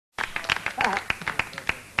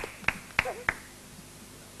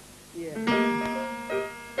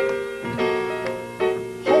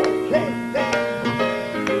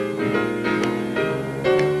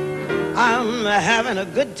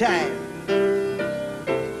good time.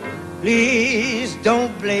 Please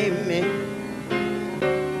don't blame me.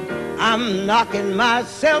 I'm knocking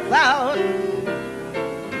myself out.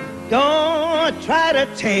 Don't try to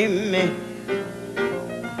tame me.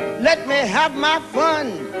 Let me have my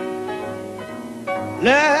fun.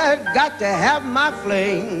 Got to have my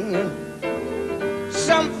fling.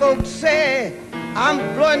 Some folks say I'm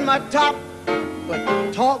blowing my top,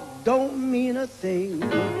 but talk don't mean a thing.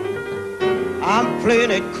 I'm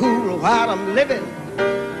playing it cool while I'm living,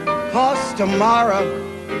 'cause tomorrow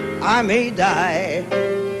I may die.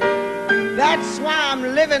 That's why I'm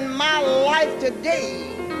living my life today,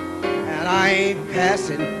 and I ain't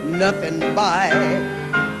passing nothing by.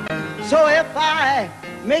 So if I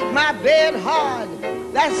make my bed hard,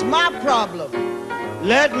 that's my problem.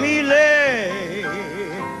 Let me lay.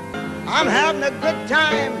 I'm having a good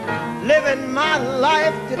time living my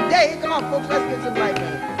life today. Come on, folks, let's get some life in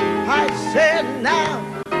it. I said now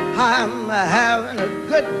I'm having a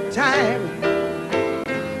good time.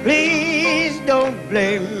 Please don't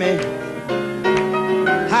blame me.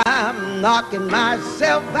 I'm knocking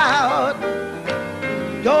myself out.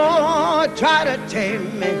 Don't try to tame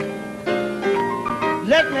me.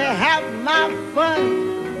 Let me have my fun.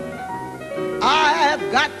 I've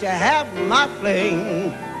got to have my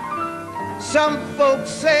fling. Some folks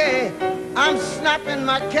say I'm snapping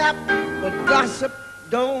my cap, but gossip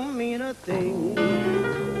don't mean a thing.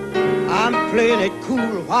 I'm playing it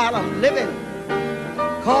cool while I'm living,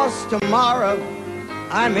 'cause tomorrow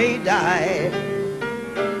I may die.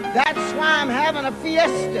 That's why I'm having a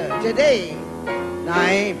fiesta today. I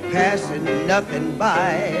ain't passing nothing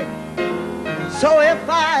by. So if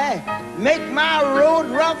I make my road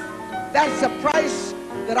rough, that's the price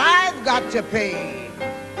that I've got to pay.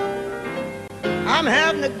 I'm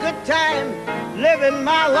having a good time living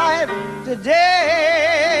my life today.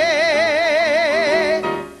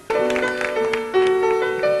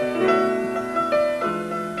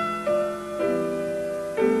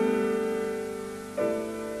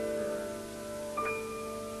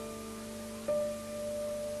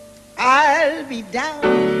 I'll be down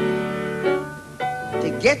to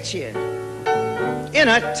get you in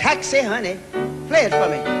a taxi, honey. Play it for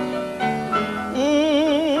me.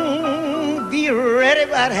 Be ready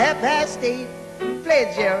about 8:30. Play it,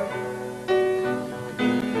 Gerald.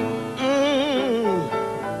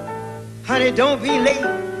 Honey, don't be late,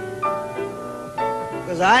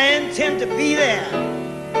 'cause I intend to be there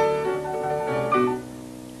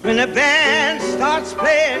when the band starts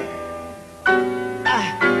playing.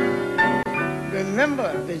 Remember,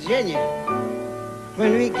 Virginia,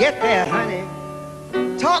 when we get there, honey,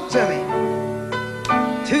 talk to me.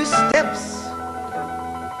 2 steps,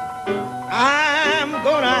 I'm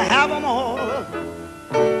gonna have them all.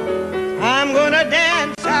 I'm gonna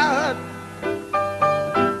dance out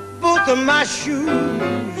both of my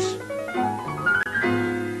shoes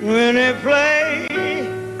when they play,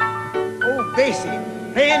 oh, Basie,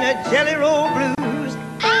 playing the Jelly Roll Blues.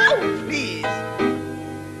 Oh, please.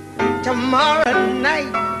 Tomorrow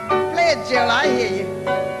night, play it, Jill, I hear you.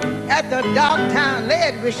 At the Darktown, lay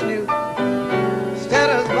it, Vishnu.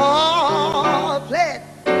 Strutters, ball, play it.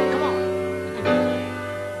 Come on.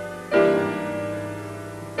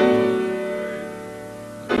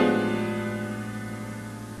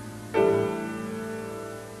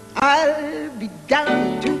 I'll be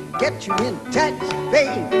down to get you in taxi,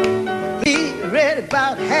 babe. Be ready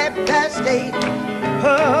about 8:30.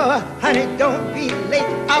 Oh, honey, don't be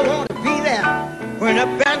late. I want to be there when the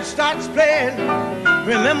band starts playing.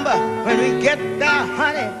 Remember, when we get there,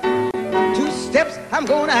 honey, 2 steps, I'm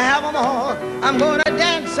gonna have them all. I'm gonna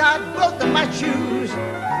dance out both of my shoes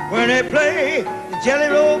when they play the Jelly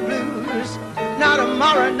Roll Blues. Now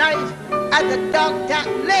tomorrow night at the Darktown,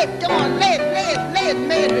 lay it, come on, lay it,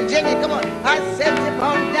 May in Virginia, come on. I said, zip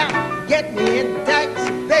on down, get me in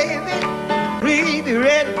taxi, baby. Please be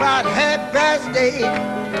ready about 8:30.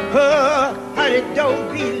 Oh, honey,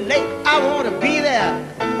 don't be late. I want to be there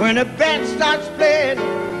when the band starts playing.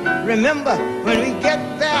 Remember, when we get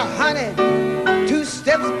there, honey, 2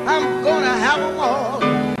 steps, I'm gonna have them all.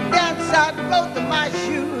 Dance out both of my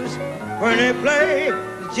shoes when they play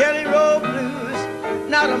the Jelly Roll Blues.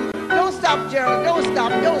 Now, don't stop, Gerald, don't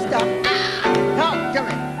stop. Talk to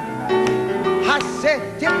me. I said,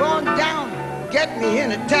 tip on down, get me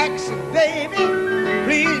in a taxi, baby.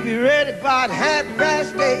 Please be ready about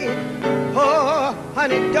 8:30. Oh,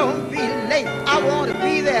 honey, don't be late. I want to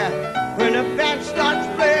be there when the band starts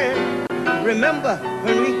playing. Remember,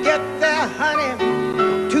 when we get there, honey,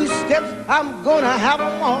 2 steps, I'm gonna have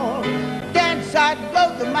them all. Dance out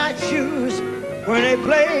both of my shoes when they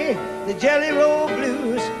play the Jelly Roll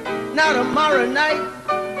Blues. Now tomorrow night,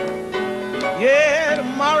 yeah,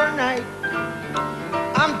 tomorrow night,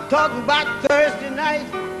 I'm talking about Thursday night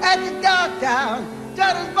at the Darktown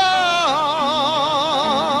Strutters Ball.